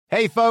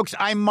Hey, folks,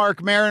 I'm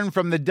Mark Maron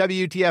from the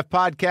WTF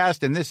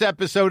Podcast, and this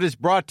episode is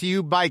brought to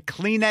you by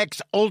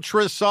Kleenex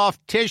Ultra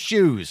Soft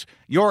Tissues,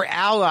 your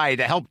ally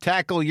to help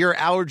tackle your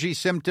allergy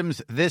symptoms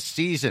this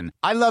season.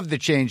 I love the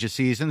change of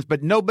seasons,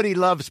 but nobody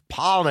loves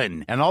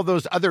pollen and all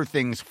those other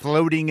things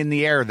floating in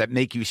the air that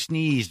make you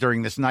sneeze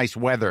during this nice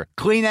weather.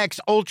 Kleenex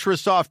Ultra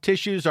Soft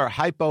Tissues are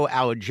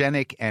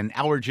hypoallergenic and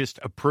allergist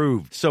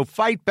approved, so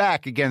fight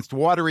back against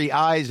watery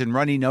eyes and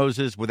runny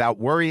noses without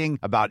worrying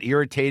about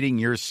irritating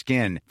your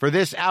skin. For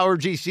this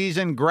allergy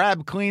season,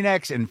 grab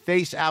Kleenex and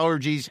face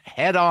allergies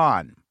head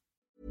on.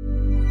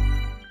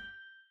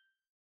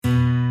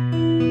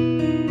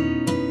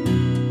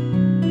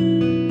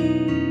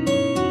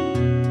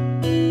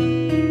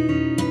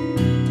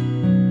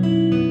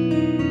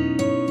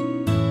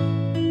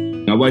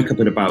 I woke up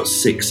at about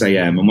 6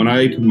 a.m. and when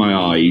I opened my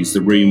eyes,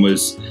 the room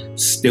was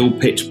still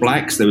pitch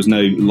black, so there was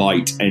no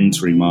light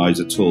entering my eyes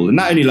at all. And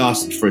that only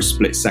lasted for a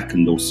split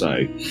second or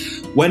so.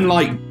 When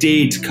light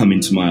did come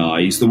into my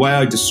eyes, the way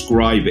I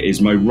describe it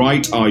is my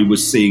right eye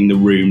was seeing the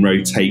room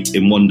rotate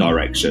in one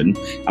direction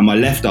and my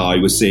left eye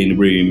was seeing the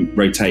room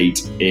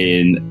rotate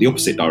in the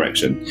opposite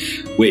direction,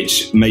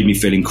 which made me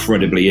feel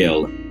incredibly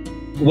ill.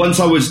 Once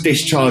I was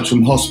discharged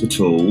from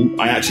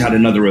hospital, I actually had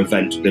another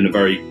event within a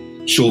very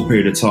short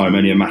period of time,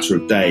 only a matter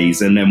of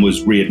days, and then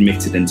was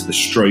readmitted into the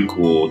stroke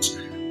ward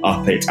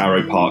up at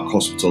Arrow Park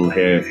Hospital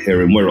here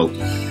in Wirral.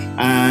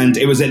 And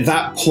it was at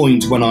that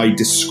point when I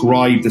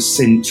described the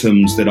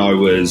symptoms that I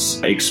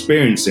was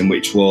experiencing,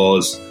 which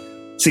was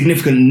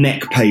significant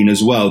neck pain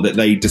as well, that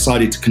they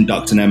decided to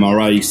conduct an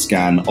MRI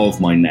scan of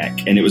my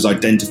neck, and it was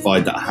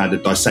identified that I had a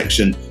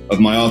dissection of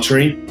my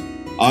artery.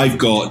 I've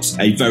got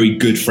a very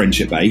good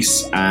friendship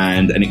base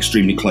and an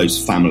extremely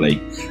close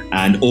family.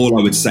 And all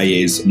I would say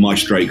is my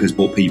stroke has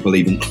brought people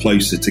even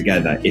closer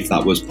together, if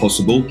that was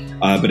possible,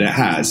 but it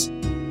has.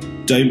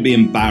 Don't be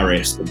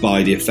embarrassed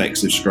by the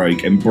effects of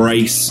stroke.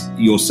 Embrace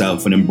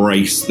yourself and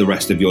embrace the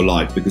rest of your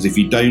life, because if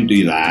you don't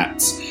do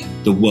that,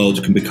 the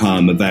world can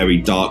become a very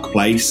dark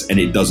place, and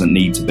it doesn't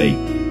need to be.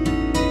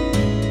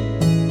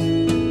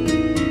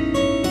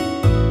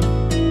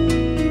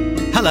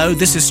 Hello,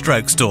 this is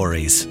Stroke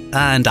Stories,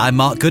 and I'm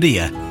Mark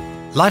Goodyear.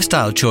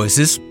 Lifestyle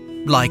choices,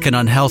 like an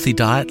unhealthy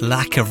diet,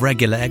 lack of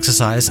regular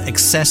exercise,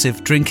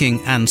 excessive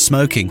drinking and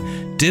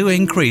smoking, do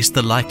increase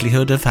the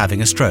likelihood of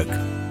having a stroke.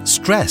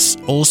 Stress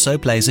also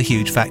plays a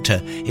huge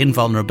factor in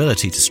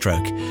vulnerability to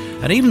stroke,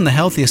 and even the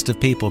healthiest of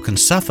people can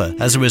suffer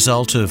as a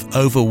result of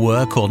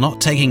overwork or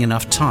not taking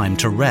enough time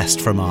to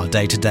rest from our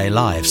day-to-day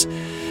lives.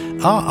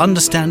 Our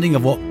understanding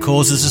of what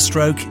causes a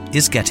stroke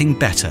is getting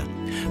better,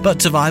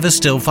 but survivors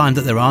still find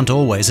that there aren't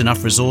always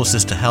enough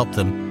resources to help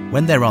them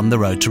when they're on the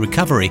road to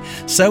recovery.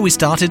 So we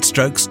started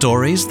Stroke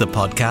Stories, the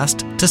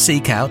podcast, to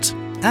seek out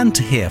and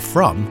to hear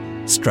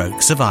from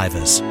stroke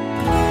survivors.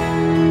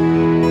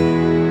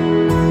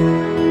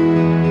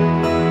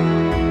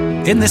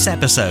 In this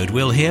episode,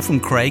 we'll hear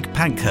from Craig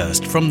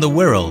Pankhurst from the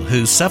Wirral,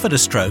 who suffered a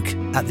stroke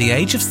at the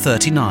age of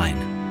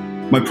 39.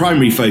 My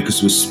primary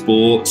focus was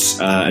sports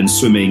and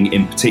swimming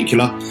in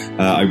particular.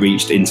 I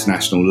reached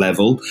international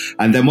level.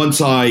 And then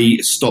once I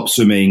stopped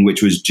swimming,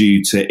 which was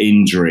due to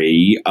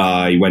injury,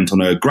 I went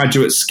on a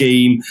graduate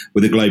scheme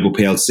with a global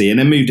PLC and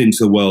then moved into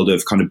the world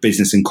of kind of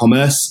business and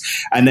commerce.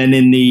 And then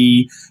in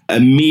the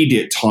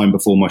immediate time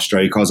before my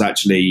stroke, I was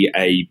actually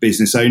a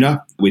business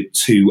owner with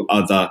two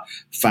other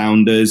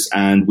founders,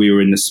 and we were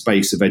in the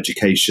space of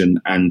education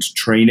and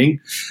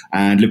training.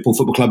 And Liverpool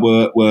Football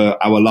Club were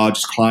our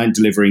largest client,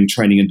 delivering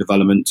training and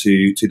development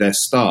to their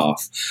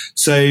staff.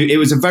 So it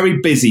was a very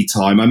busy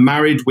time. I'm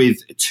married with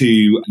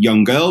two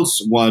young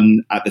girls.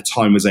 One at the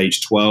time was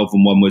aged 12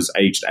 and one was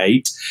aged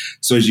 8.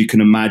 So as you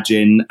can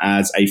imagine,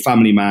 as a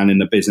family man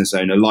and a business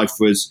owner, life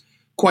was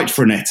quite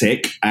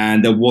frenetic,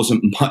 and there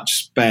wasn't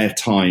much spare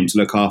time to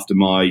look after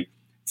my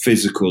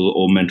physical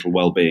or mental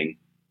well-being.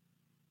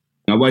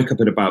 I woke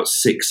up at about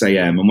 6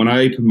 a.m. and when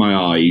I opened my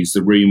eyes,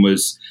 the room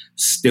was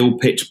still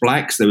pitch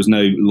black, so there was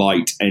no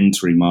light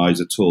entering my eyes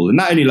at all. And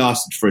that only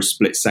lasted for a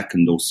split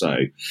second or so.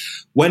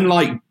 When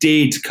light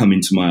did come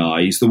into my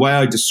eyes, the way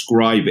I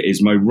describe it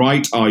is my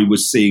right eye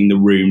was seeing the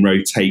room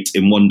rotate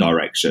in one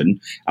direction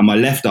and my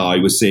left eye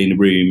was seeing the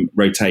room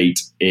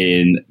rotate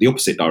in the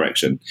opposite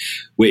direction,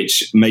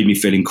 which made me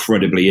feel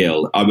incredibly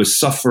ill. I was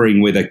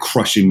suffering with a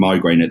crushing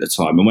migraine at the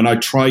time. And when I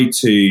tried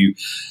to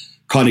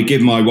kind of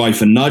give my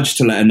wife a nudge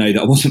to let her know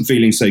that I wasn't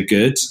feeling so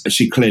good,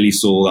 she clearly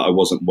saw that I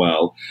wasn't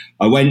well.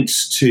 I went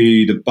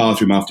to the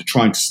bathroom after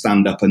trying to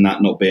stand up and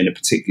that not being a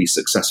particularly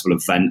successful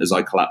event as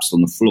I collapsed on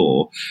the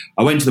floor.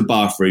 I went to the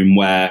bathroom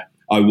where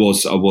I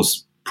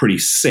was pretty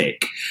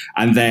sick,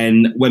 and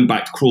then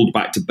crawled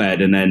back to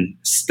bed, and then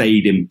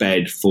stayed in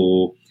bed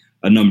for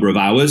a number of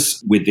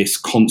hours with this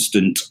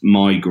constant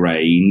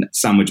migraine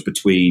sandwiched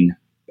between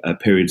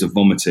periods of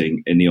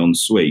vomiting in the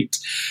ensuite.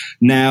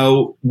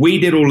 Now, we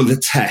did all of the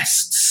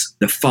tests,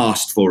 the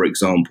FAST, for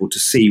example, to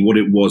see what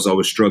it was I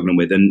was struggling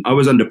with. And I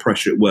was under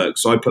pressure at work,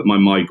 so I put my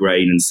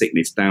migraine and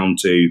sickness down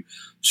to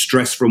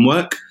stress from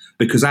work,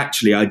 because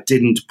actually I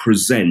didn't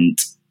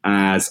present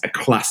as a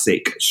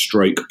classic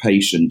stroke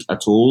patient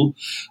at all.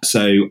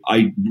 So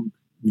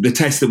the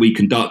test that we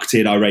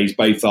conducted, I raised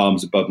both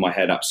arms above my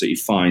head absolutely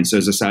fine. So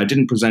as I say, I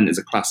didn't present as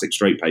a classic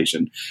stroke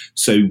patient.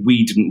 So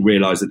we didn't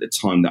realise at the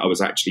time that I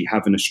was actually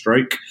having a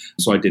stroke.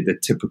 So I did the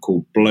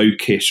typical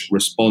blokish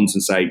response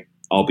and say,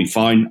 I'll be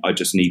fine, I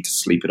just need to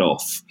sleep it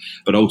off.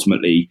 But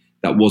ultimately,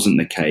 that wasn't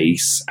the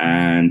case.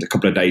 And a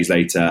couple of days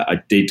later,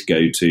 I did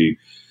go to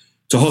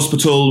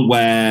hospital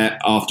where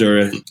after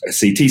a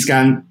CT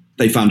scan,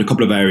 they found a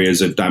couple of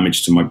areas of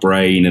damage to my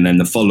brain. And then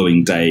the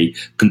following day,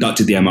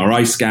 conducted the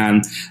MRI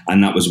scan.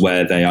 And that was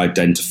where they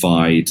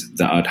identified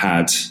that I'd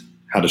had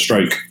a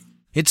stroke.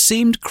 It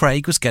seemed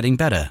Craig was getting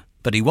better,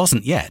 but he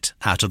wasn't yet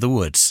out of the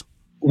woods.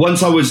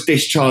 Once I was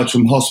discharged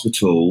from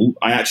hospital,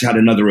 I actually had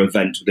another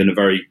event within a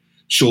very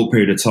short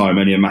period of time,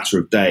 only a matter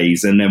of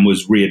days, and then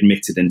was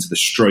readmitted into the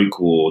stroke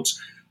ward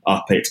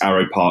up at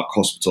Arrow Park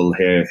Hospital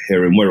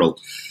here in Wirral.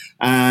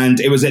 And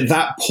it was at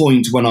that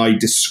point when I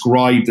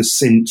described the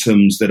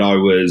symptoms that I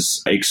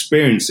was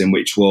experiencing,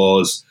 which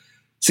was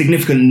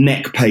significant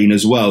neck pain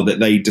as well, that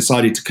they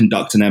decided to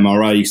conduct an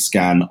MRI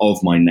scan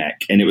of my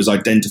neck. And it was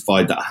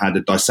identified that I had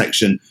a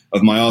dissection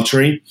of my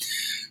artery.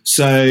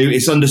 So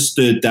it's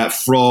understood that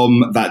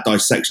from that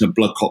dissection, a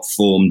blood clot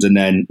formed and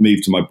then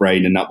moved to my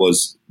brain. And that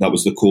was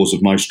the cause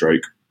of my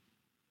stroke.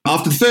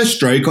 After the first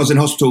stroke, I was in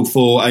hospital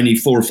for only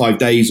 4 or 5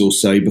 days or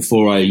so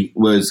before I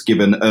was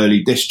given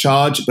early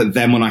discharge. But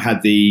then when I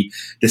had the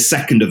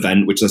second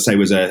event, which I say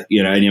was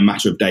only a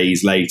matter of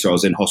days later, I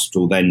was in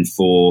hospital then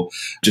for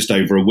just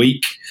over a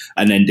week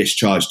and then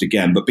discharged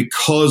again. But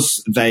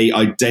because they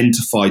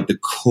identified the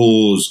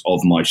cause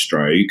of my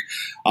stroke,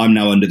 I'm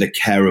now under the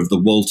care of the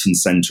Walton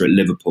Centre at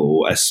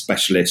Liverpool, a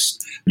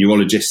specialist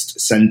neurologist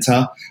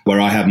centre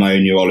where I have my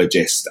own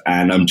neurologist,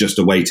 and I'm just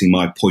awaiting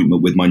my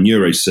appointment with my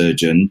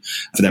neurosurgeon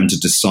for them to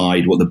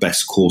decide what the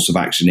best course of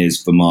action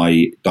is for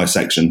my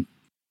dissection.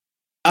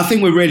 I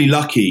think we're really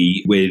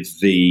lucky with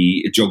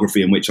the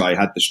geography in which I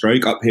had the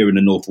stroke. Up here in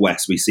the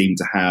northwest, we seem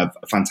to have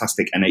a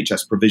fantastic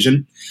NHS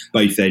provision,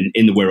 both in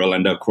the Wirral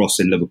and across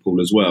in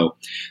Liverpool as well.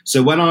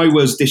 So when I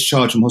was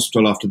discharged from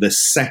hospital after the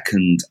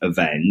second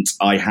event,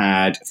 I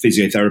had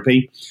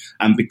physiotherapy.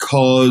 And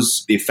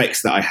because the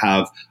effects that I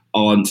have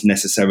aren't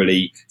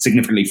necessarily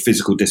significantly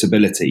physical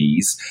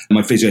disabilities,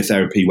 my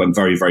physiotherapy went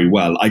very, very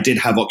well. I did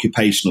have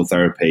occupational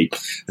therapy.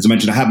 As I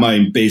mentioned, I had my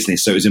own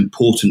business, so it was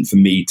important for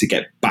me to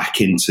get back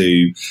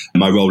into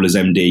my role as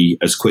MD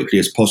as quickly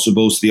as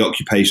possible. So the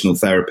occupational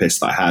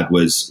therapist that I had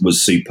was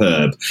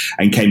superb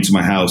and came to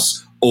my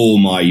house all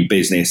my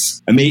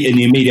business in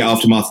the immediate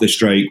aftermath of the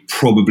stroke,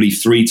 probably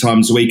 3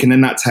 times a week. And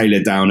then that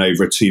tailored down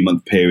over a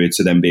 2-month period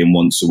to then being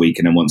once a week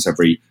and then once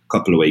every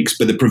couple of weeks.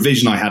 But the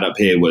provision I had up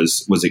here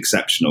was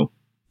exceptional.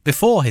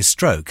 Before his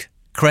stroke,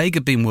 Craig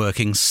had been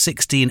working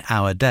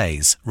 16-hour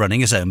days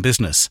running his own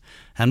business,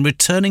 and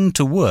returning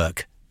to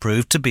work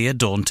proved to be a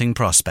daunting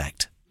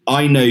prospect.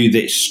 I know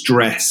that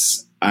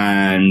stress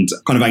and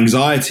kind of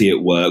anxiety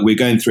at work, we're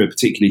going through a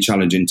particularly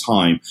challenging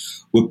time,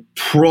 were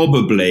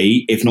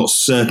probably, if not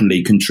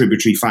certainly,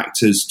 contributory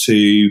factors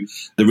to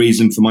the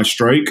reason for my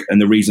stroke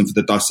and the reason for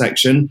the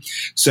dissection.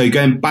 So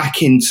going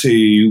back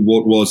into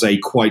what was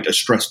quite a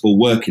stressful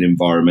working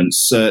environment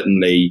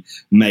certainly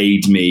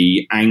made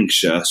me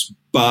anxious.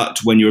 But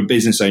when you're a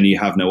business owner, you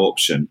have no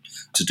option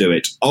to do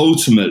it.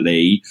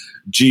 Ultimately,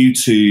 due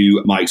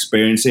to my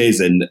experiences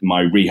and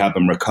my rehab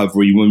and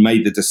recovery, we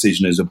made the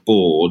decision as a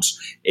board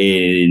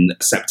in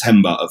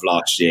September of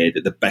last year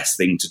that the best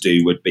thing to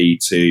do would be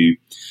to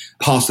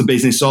pass the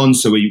business on.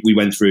 So we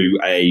went through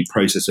a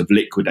process of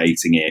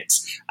liquidating it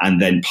and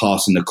then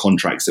passing the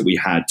contracts that we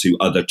had to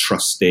other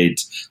trusted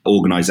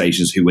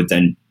organizations who would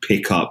then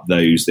pick up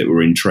those that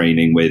were in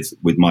training with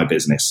my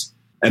business.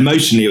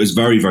 Emotionally, it was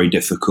very, very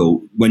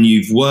difficult when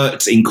you've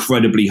worked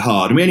incredibly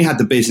hard. And we only had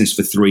the business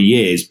for 3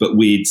 years, but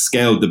we'd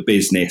scaled the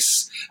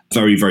business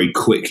very, very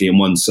quickly and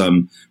won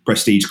some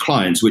prestige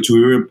clients, which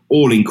we were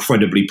all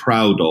incredibly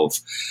proud of.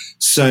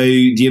 So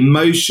the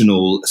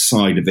emotional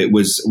side of it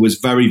was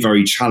very,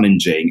 very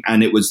challenging.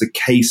 And it was the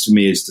case for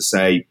me is to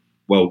say,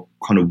 well,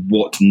 kind of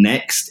what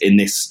next in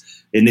this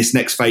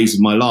next phase of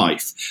my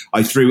life?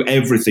 I threw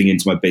everything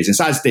into my business,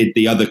 as did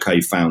the other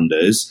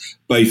co-founders,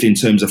 both in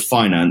terms of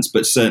finance,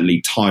 but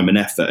certainly time and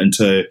effort. And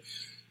to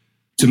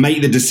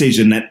make the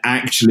decision that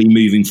actually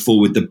moving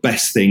forward, the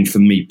best thing for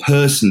me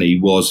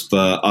personally was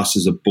for us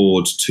as a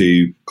board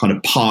to kind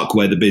of park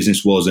where the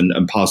business was and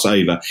pass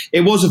over.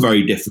 It was a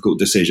very difficult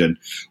decision.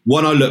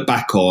 One I look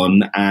back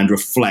on and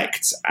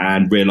reflect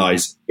and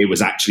realize it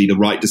was actually the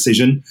right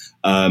decision.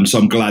 So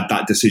I'm glad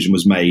that decision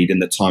was made in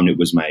the time it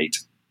was made.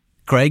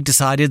 Craig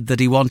decided that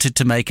he wanted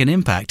to make an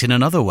impact in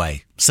another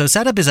way, so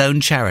set up his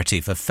own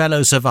charity for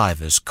fellow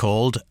survivors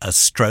called A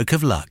Stroke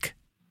of Luck.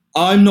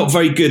 I'm not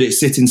very good at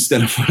sitting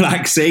still and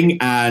relaxing,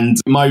 and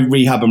my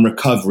rehab and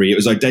recovery, it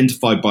was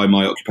identified by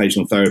my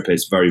occupational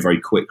therapist very, very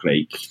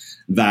quickly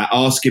that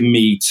asking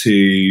me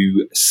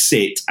to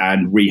sit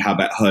and rehab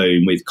at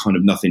home with kind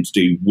of nothing to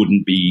do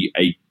wouldn't be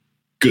a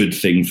good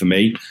thing for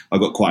me.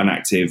 I've got quite an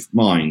active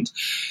mind.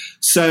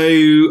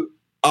 So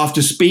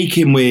After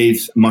speaking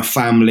with my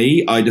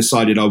family, I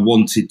decided I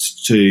wanted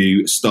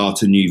to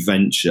start a new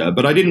venture,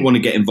 but I didn't want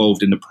to get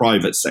involved in the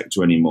private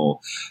sector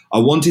anymore. I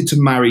wanted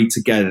to marry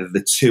together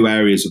the two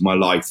areas of my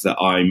life that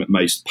I'm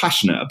most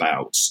passionate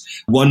about,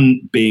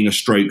 one being a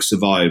stroke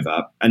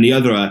survivor, and the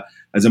other,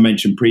 as I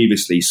mentioned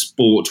previously,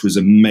 sport was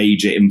a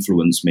major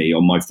influence me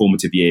on my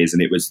formative years,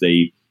 and it was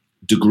the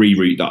degree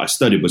route that I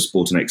studied was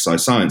sport and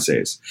exercise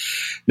sciences.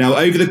 Now,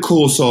 over the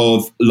course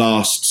of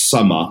last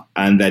summer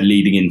and then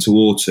leading into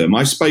autumn,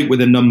 I spoke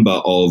with a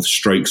number of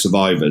stroke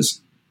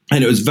survivors.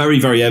 And it was very,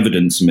 very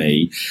evident to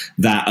me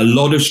that a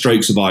lot of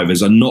stroke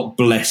survivors are not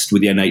blessed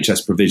with the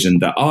NHS provision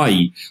that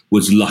I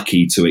was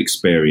lucky to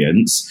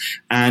experience.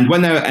 And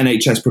when their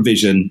NHS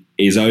provision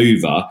is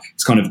over,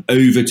 it's kind of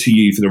over to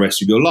you for the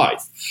rest of your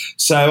life.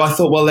 So I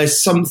thought, well,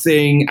 there's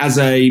something, as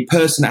a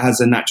person that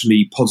has a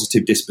naturally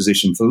positive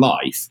disposition for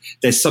life,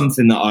 there's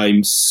something that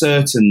I'm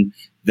certain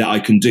that I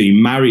can do,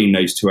 marrying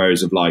those two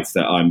areas of life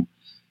that I'm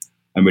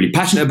really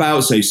passionate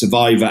about, so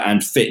survivor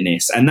and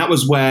fitness. And that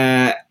was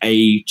where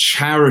a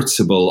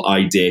charitable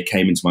idea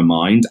came into my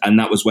mind. And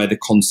that was where the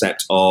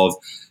concept of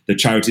the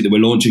charity that we're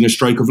launching, A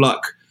Stroke of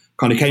Luck,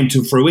 kind of came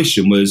to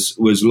fruition was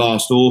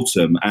last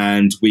autumn.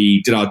 And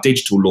we did our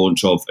digital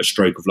launch of A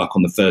Stroke of Luck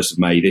on the 1st of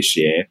May this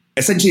year.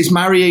 Essentially, it's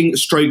marrying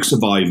stroke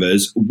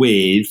survivors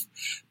with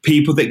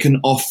people that can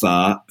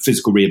offer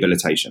physical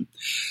rehabilitation.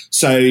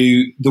 So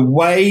the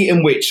way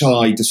in which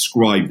I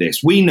describe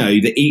this, we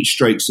know that each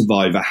stroke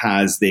survivor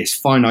has this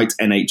finite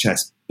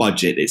NHS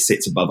budget that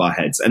sits above our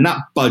heads. And that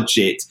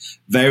budget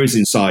varies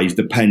in size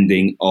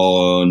depending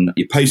on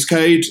your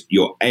postcode,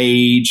 your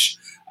age,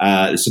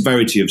 the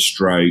severity of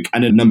stroke,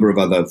 and a number of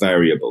other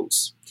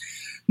variables.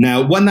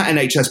 Now, when that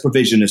NHS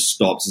provision has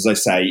stopped, as I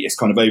say, it's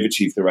kind of over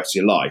to you for the rest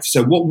of your life.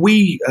 So what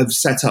we have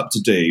set up to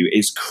do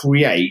is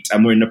create,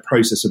 and we're in the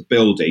process of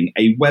building,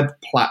 a web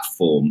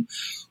platform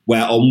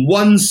where on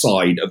one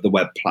side of the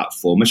web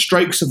platform, a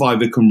stroke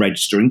survivor can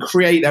register and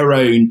create their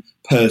own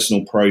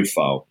personal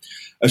profile.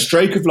 A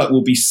Stroke of Luck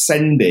will be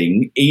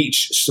sending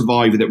each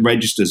survivor that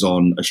registers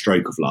on A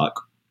Stroke of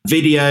Luck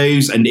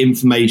videos and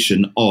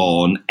information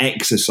on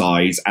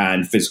exercise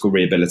and physical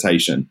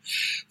rehabilitation.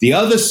 The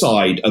other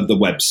side of the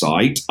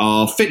website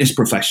are fitness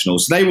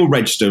professionals. They will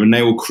register and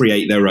they will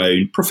create their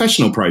own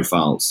professional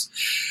profiles.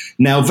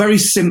 Now, very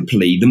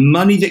simply, the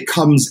money that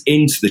comes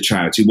into the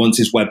charity once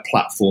this web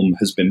platform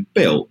has been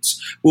built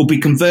will be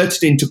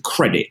converted into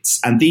credits,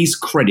 and these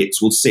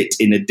credits will sit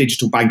in a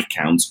digital bank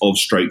account of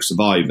stroke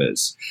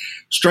survivors.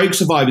 Stroke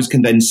survivors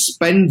can then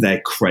spend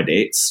their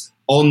credits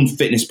on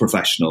fitness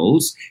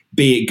professionals,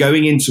 be it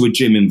going into a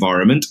gym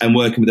environment and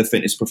working with a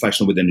fitness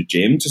professional within a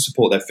gym to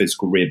support their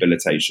physical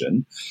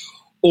rehabilitation.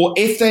 Or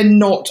if they're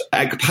not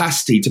at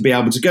capacity to be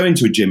able to go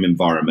into a gym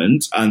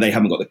environment and they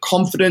haven't got the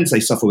confidence, they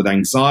suffer with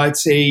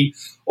anxiety,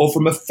 or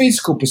from a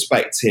physical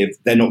perspective,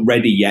 they're not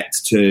ready yet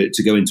to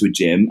go into a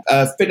gym,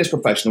 a fitness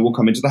professional will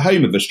come into the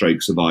home of a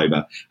stroke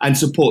survivor and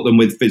support them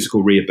with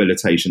physical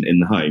rehabilitation in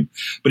the home.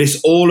 But it's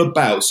all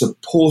about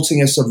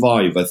supporting a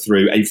survivor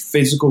through a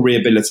physical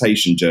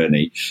rehabilitation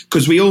journey,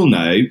 because we all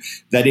know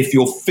that if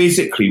you're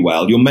physically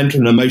well, your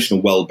mental and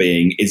emotional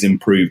well-being is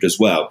improved as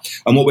well.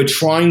 And what we're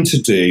trying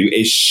to do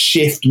is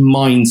shift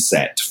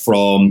mindset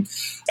from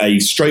a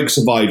stroke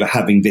survivor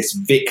having this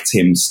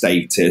victim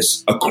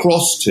status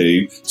across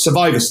to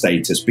survivor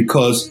status,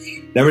 because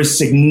there is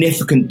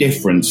significant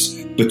difference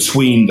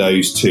between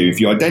those two. If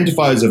you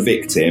identify as a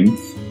victim,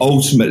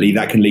 ultimately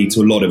that can lead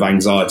to a lot of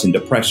anxiety and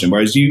depression.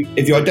 Whereas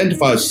if you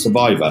identify as a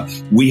survivor,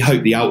 we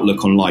hope the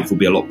outlook on life will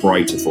be a lot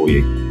brighter for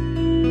you.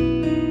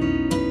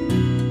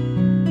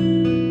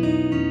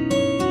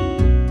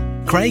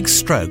 Craig's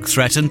stroke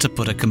threatened to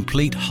put a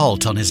complete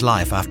halt on his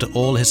life after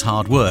all his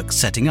hard work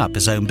setting up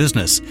his own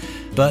business.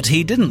 But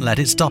he didn't let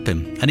it stop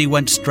him, and he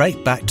went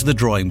straight back to the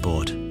drawing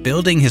board,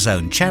 building his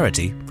own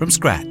charity from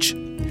scratch.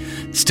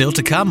 Still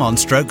to come on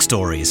Stroke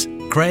Stories,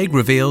 Craig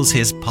reveals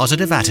his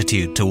positive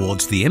attitude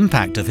towards the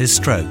impact of his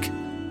stroke.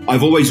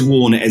 I've always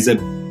worn it as a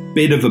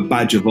bit of a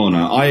badge of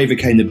honour. I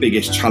overcame the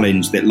biggest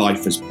challenge that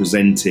life has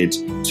presented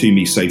to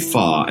me so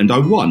far, and I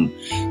won.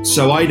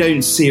 So I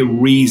don't see a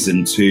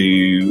reason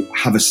to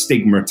have a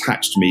stigma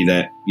attached to me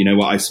that, you know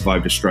what, I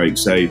survived a stroke.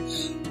 So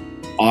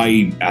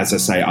as I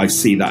say, I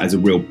see that as a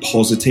real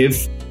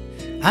positive.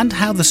 And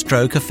how the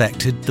stroke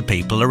affected the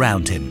people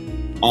around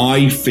him.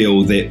 I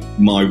feel that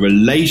my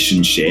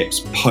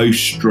relationships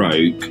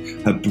post-stroke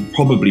have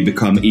probably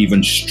become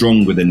even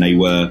stronger than they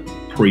were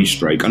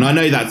pre-stroke. And I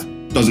know that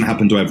doesn't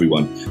happen to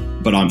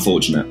everyone, but I'm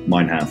fortunate.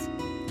 Mine have.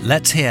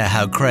 Let's hear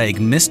how Craig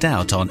missed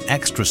out on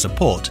extra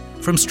support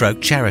from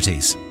stroke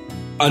charities.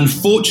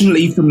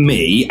 Unfortunately for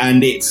me,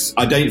 and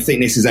I don't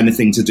think this is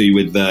anything to do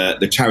with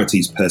the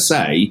charities per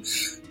se,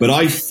 but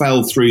I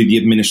fell through the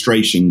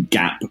administration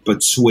gap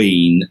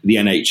between the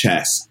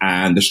NHS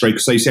and the Stroke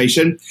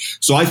Association.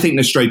 So I think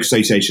the Stroke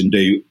Association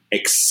do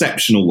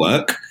exceptional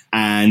work,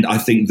 and I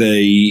think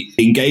the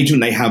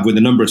engagement they have with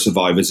a number of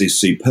survivors is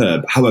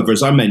superb. However,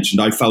 as I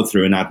mentioned, I fell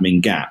through an admin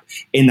gap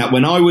in that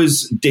when I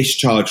was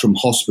discharged from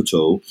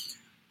hospital,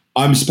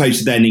 I'm supposed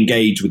to then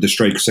engage with the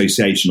Stroke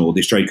Association, or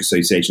the Stroke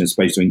Association is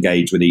supposed to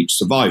engage with each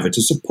survivor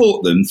to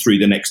support them through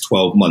the next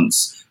 12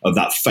 months of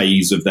that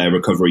phase of their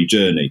recovery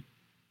journey.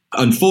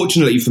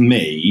 Unfortunately for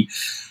me,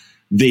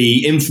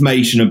 the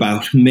information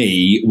about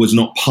me was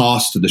not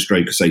passed to the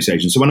Stroke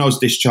Association. So when I was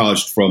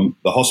discharged from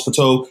the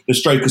hospital, the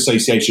Stroke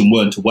Association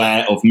weren't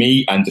aware of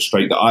me and the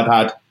stroke that I'd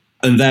had.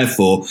 And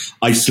therefore,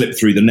 I slipped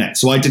through the net.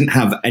 So I didn't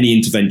have any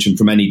intervention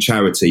from any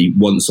charity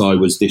once I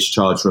was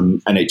discharged from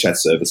NHS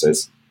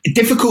services.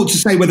 Difficult to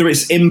say whether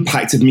it's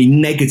impacted me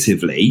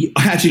negatively.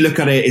 I actually look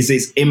at it as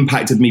it's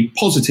impacted me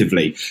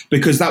positively,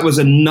 because that was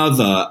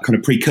another kind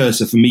of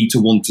precursor for me to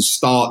want to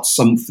start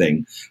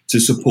something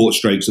to support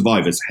stroke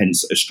survivors,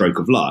 hence A Stroke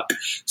of Luck.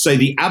 So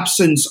the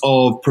absence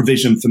of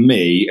provision for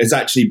me has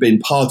actually been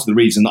part of the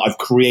reason that I've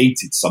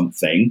created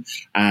something,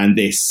 and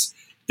this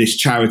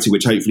charity,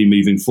 which hopefully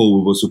moving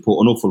forward will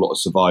support an awful lot of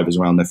survivors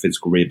around their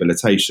physical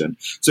rehabilitation.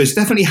 So it's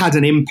definitely had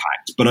an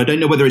impact, but I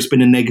don't know whether it's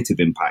been a negative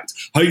impact.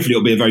 Hopefully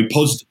it'll be a very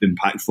positive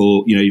impact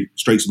for,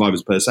 stroke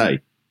survivors per se.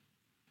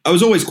 I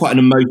was always quite an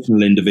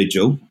emotional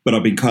individual, but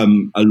I've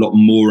become a lot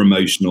more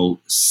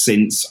emotional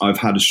since I've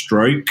had a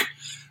stroke.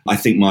 I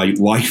think my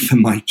wife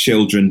and my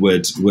children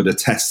would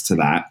attest to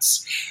that.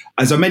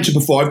 As I mentioned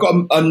before, I've got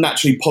an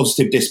unnaturally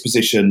positive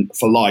disposition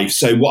for life.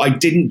 So what I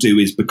didn't do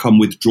is become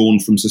withdrawn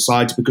from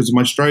society because of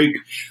my stroke.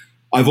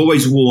 I've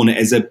always worn it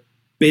as a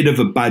bit of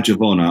a badge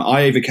of honour.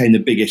 I overcame the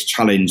biggest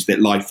challenge that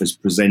life has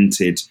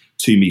presented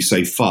to me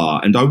so far,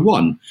 and I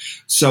won.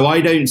 So I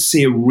don't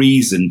see a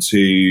reason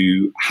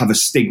to have a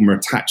stigma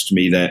attached to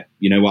me that,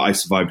 I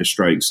survived a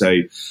stroke.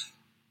 So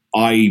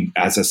I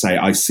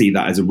see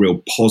that as a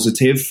real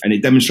positive, and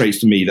it demonstrates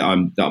to me that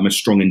I'm a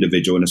strong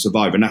individual and a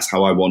survivor, and that's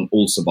how I want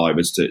all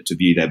survivors to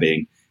view their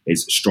being,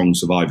 is strong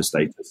survivor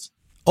status.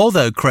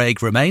 Although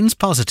Craig remains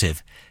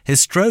positive, his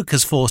stroke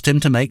has forced him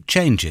to make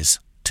changes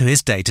to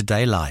his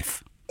day-to-day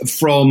life.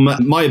 From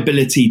my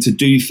ability to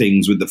do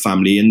things with the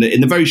family, in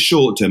the very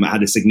short term, it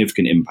had a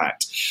significant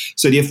impact.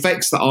 So the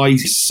effects that I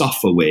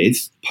suffer with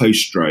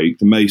post-stroke,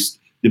 the most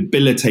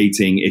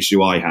debilitating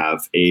issue I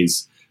have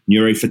is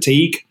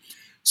neurofatigue.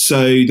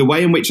 So the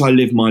way in which I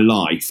live my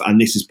life, and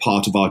this is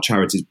part of our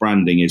charity's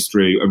branding, is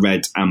through a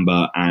red,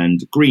 amber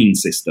and green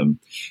system.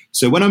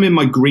 So when I'm in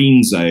my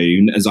green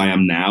zone, as I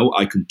am now,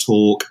 I can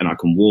talk and I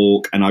can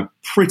walk, and I'm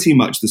pretty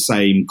much the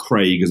same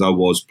Craig as I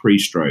was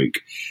pre-stroke.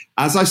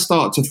 As I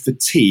start to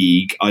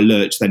fatigue, I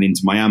lurch then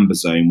into my amber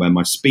zone, where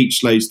my speech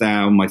slows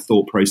down, my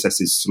thought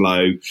process is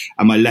slow,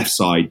 and my left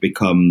side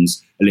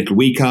becomes a little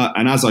weaker.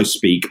 And as I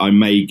speak, I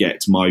may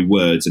get my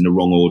words in the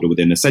wrong order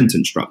within a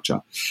sentence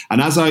structure.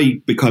 And as I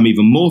become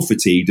even more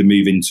fatigued and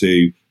move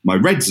into my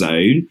red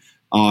zone,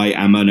 I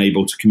am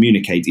unable to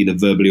communicate either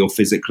verbally or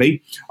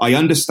physically. I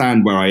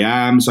understand where I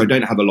am, so I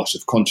don't have a loss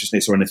of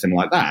consciousness or anything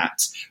like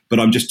that, but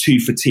I'm just too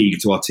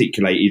fatigued to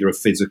articulate either a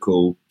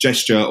physical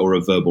gesture or a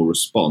verbal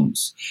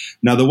response.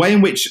 Now, the way in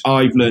which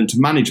I've learned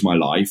to manage my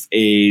life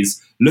is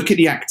look at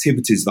the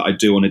activities that I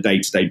do on a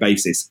day-to-day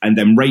basis and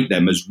then rate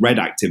them as red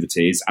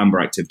activities, amber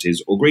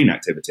activities, or green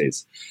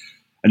activities.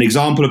 An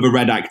example of a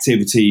red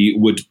activity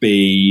would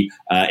be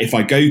if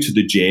I go to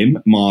the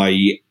gym,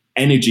 my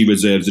energy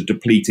reserves are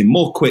depleting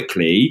more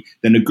quickly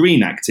than a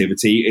green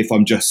activity if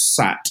I'm just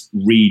sat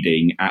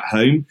reading at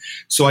home.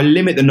 So I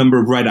limit the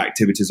number of red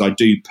activities I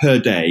do per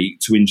day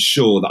to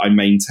ensure that I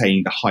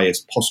maintain the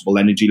highest possible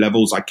energy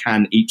levels I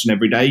can each and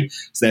every day.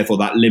 So therefore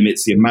that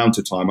limits the amount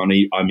of time I'm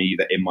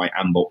either in my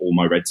amber or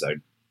my red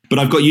zone. But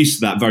I've got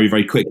used to that very,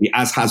 very quickly,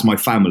 as has my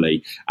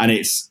family. And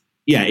it's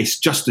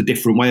just a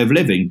different way of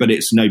living, but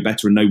it's no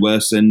better and no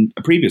worse than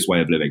a previous way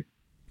of living.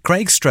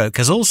 Craig's stroke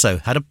has also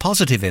had a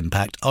positive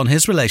impact on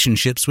his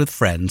relationships with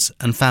friends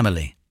and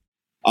family.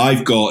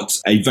 I've got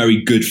a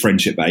very good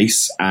friendship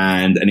base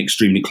and an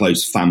extremely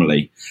close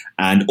family.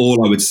 And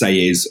all I would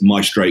say is my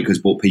stroke has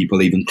brought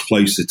people even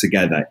closer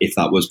together, if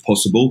that was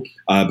possible,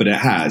 but it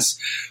has.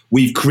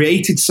 We've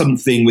created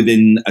something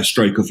within A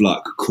Stroke of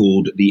Luck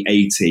called the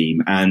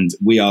A-Team, and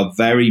we are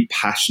very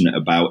passionate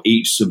about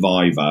each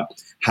survivor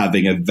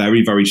having a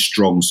very, very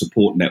strong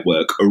support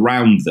network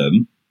around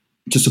them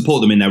to support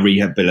them in their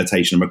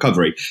rehabilitation and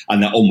recovery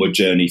and their onward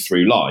journey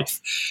through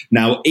life.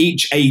 Now,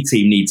 each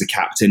A-team needs a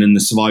captain, and the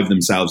survivor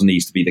themselves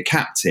needs to be the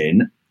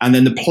captain. And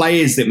then the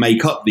players that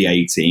make up the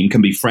A-team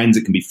can be friends,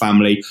 it can be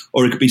family,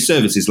 or it could be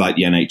services like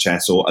the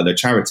NHS or other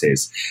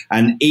charities.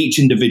 And each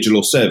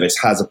individual service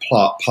has a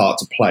part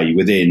to play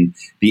within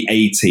the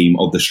A-team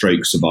of the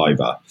stroke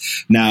survivor.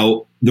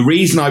 Now, the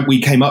reason we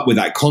came up with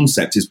that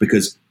concept is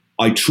because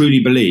I truly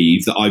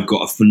believe that I've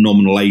got a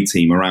phenomenal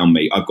A-team around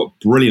me. I've got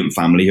brilliant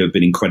family who have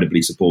been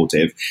incredibly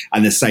supportive,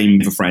 and the same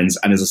for friends.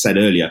 And as I said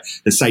earlier,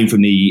 the same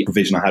from the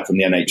provision I had from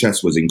the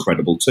NHS was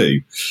incredible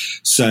too.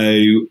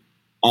 So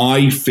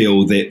I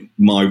feel that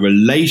my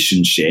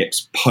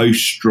relationships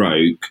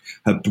post-stroke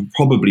have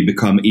probably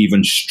become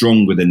even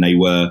stronger than they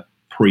were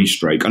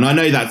pre-stroke. And I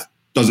know that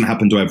doesn't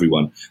happen to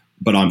everyone,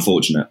 but I'm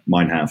fortunate.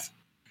 Mine have.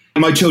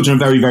 My children are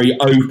very, very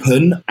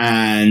open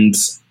and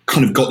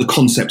kind of got the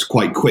concept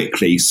quite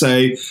quickly.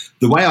 So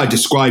the way I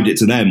described it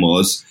to them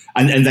was,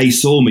 And they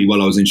saw me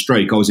while I was in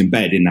stroke. I was in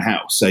bed in the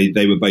house. So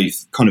they were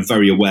both kind of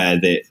very aware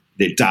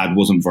that Dad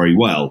wasn't very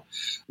well.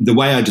 The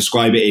way I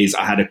describe it is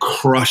I had a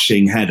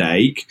crushing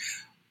headache.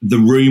 The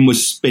room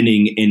was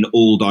spinning in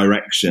all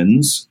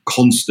directions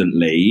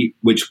constantly,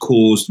 which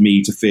caused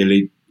me to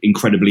feel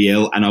incredibly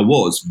ill. And I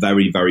was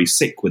very, very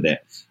sick with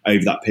it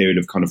over that period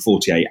of kind of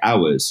 48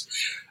 hours.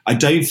 I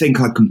don't think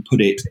I can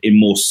put it in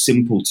more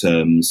simple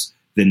terms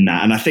than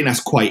that. And I think that's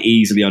quite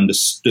easily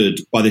understood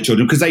by the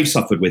children because they've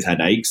suffered with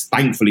headaches.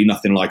 Thankfully,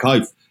 nothing like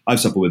I've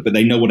suffered with, but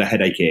they know what a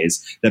headache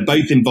is. They're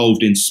both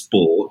involved in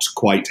sport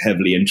quite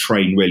heavily and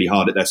train really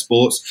hard at their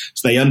sports.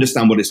 So they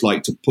understand what it's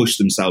like to push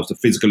themselves to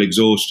physical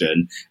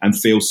exhaustion and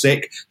feel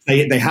sick.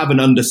 They have an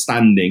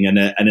understanding and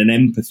an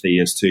empathy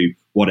as to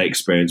what I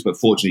experience, but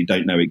fortunately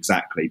don't know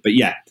exactly. But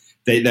yeah,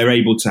 they're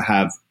able to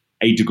have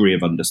a degree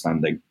of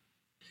understanding.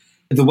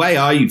 The way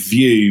I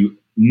view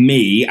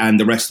me and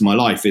the rest of my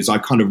life is I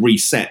kind of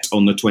reset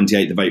on the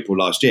 28th of April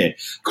last year.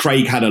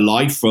 Craig had a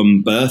life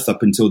from birth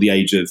up until the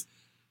age of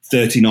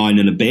 39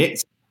 and a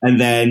bit. And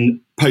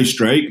then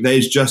post-stroke,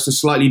 there's just a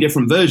slightly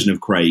different version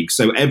of Craig.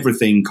 So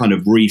everything kind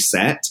of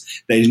reset.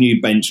 There's new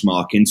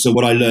benchmarking. So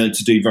what I learned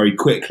to do very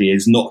quickly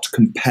is not to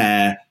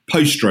compare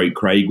post-stroke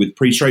Craig with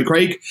pre-stroke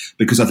Craig,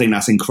 because I think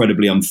that's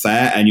incredibly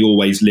unfair. And you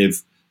always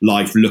live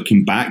life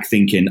looking back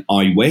thinking,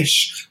 I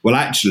wish. Well,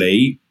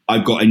 actually,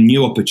 I've got a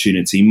new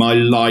opportunity. My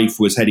life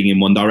was heading in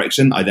one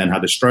direction. I then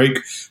had a stroke.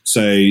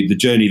 So the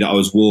journey that I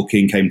was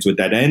walking came to a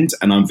dead end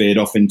and I'm veered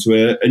off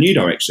into a new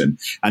direction.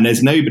 And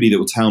there's nobody that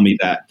will tell me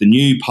that the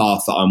new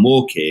path that I'm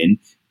walking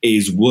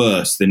is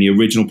worse than the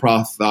original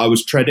path that I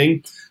was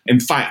treading. In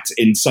fact,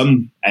 in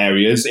some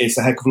areas, it's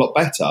a heck of a lot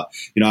better.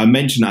 You know, I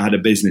mentioned I had a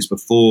business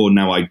before.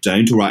 Now I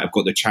don't. All right, I've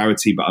got the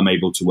charity, but I'm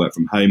able to work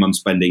from home. I'm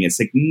spending a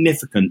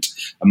significant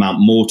amount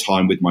more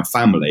time with my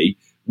family,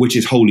 which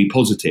is wholly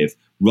positive,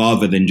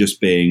 rather than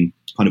just being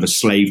kind of a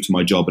slave to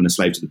my job and a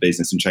slave to the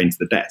business and chained to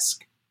the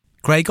desk.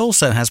 Craig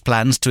also has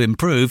plans to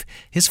improve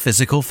his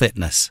physical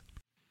fitness.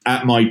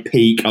 At my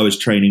peak, I was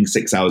training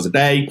 6 hours a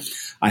day.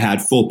 I had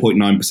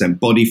 4.9%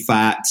 body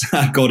fat.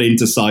 I got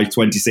into size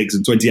 26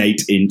 and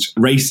 28-inch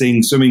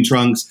racing swimming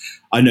trunks.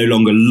 I no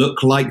longer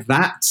look like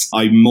that.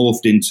 I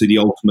morphed into the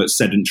ultimate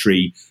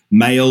sedentary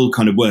male,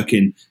 kind of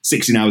working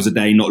 16 hours a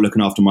day, not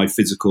looking after my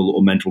physical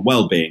or mental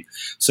well-being.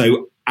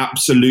 So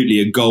absolutely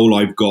a goal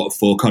I've got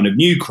for kind of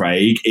new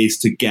Craig is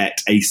to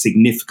get a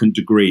significant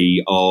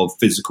degree of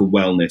physical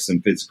wellness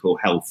and physical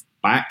health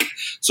back.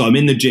 So I'm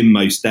in the gym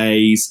most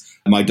days.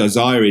 My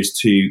desire is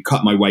to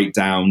cut my weight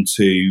down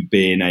to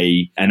being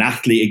an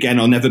athlete again.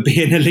 I'll never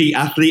be an elite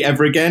athlete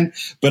ever again,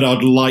 but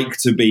I'd like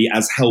to be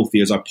as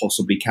healthy as I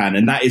possibly can.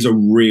 And that is a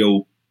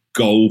real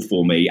goal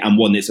for me, and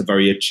one that's a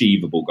very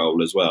achievable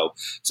goal as well.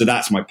 So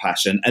that's my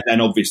passion. And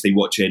then obviously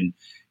watching,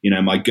 you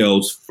know, my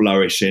girls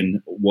flourish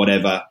in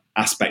whatever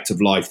aspect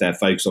of life they're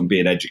focused on, be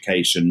it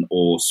education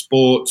or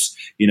sports,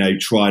 you know,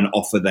 try and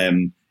offer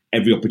them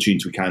every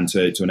opportunity we can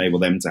to enable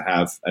them to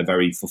have a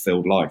very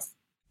fulfilled life.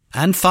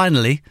 And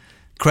finally,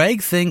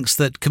 Craig thinks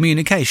that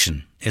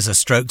communication is a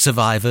stroke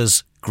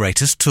survivor's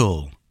greatest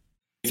tool.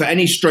 For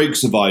any stroke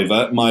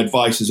survivor, my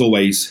advice is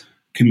always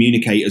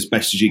communicate as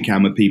best as you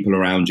can with people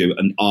around you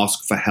and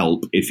ask for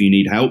help if you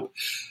need help.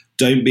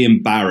 Don't be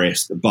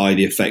embarrassed by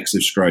the effects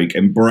of stroke.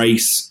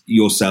 Embrace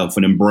yourself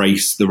and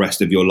embrace the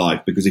rest of your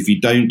life, because if you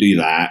don't do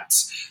that,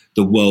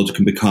 the world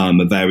can become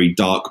a very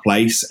dark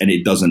place, and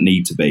it doesn't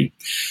need to be.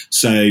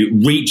 So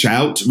reach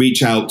out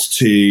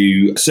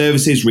to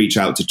services, reach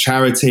out to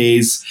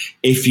charities.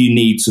 If you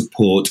need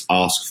support,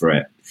 ask for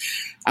it.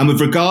 And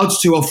with regards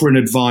to offering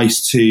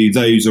advice to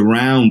those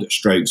around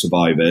stroke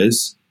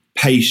survivors,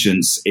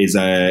 patience is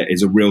a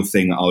real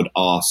thing I would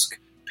ask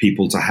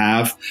people to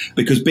have,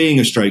 because being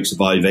a stroke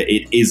survivor,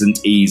 it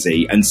isn't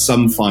easy, and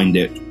some find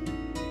it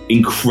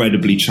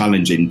incredibly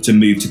challenging to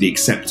move to the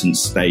acceptance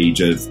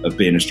stage of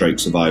being a stroke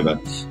survivor.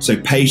 So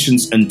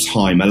patience and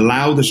time.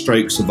 Allow the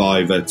stroke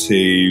survivor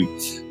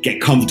to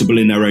get comfortable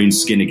in their own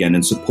skin again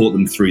and support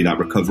them through that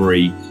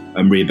recovery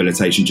and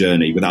rehabilitation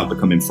journey without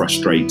becoming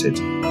frustrated.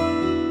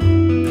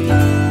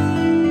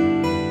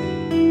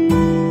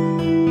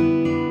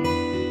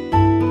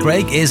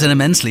 Craig is an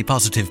immensely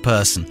positive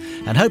person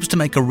and hopes to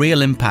make a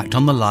real impact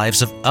on the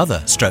lives of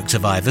other stroke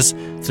survivors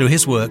through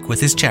his work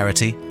with his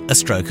charity, A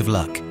Stroke of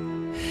Luck.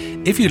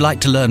 If you'd like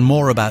to learn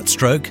more about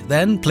stroke,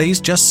 then please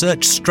just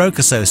search Stroke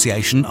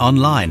Association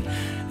online,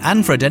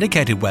 and for a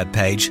dedicated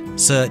webpage,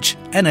 search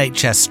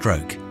NHS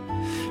Stroke.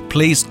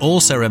 Please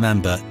also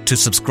remember to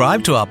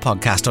subscribe to our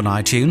podcast on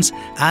iTunes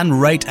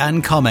and rate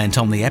and comment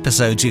on the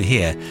episodes you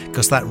hear,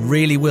 because that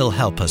really will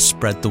help us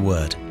spread the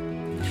word.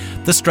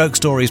 The Stroke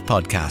Stories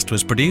podcast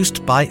was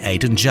produced by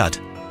Aidan Judd.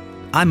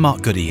 I'm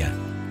Mark Goodyear.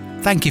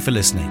 Thank you for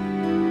listening.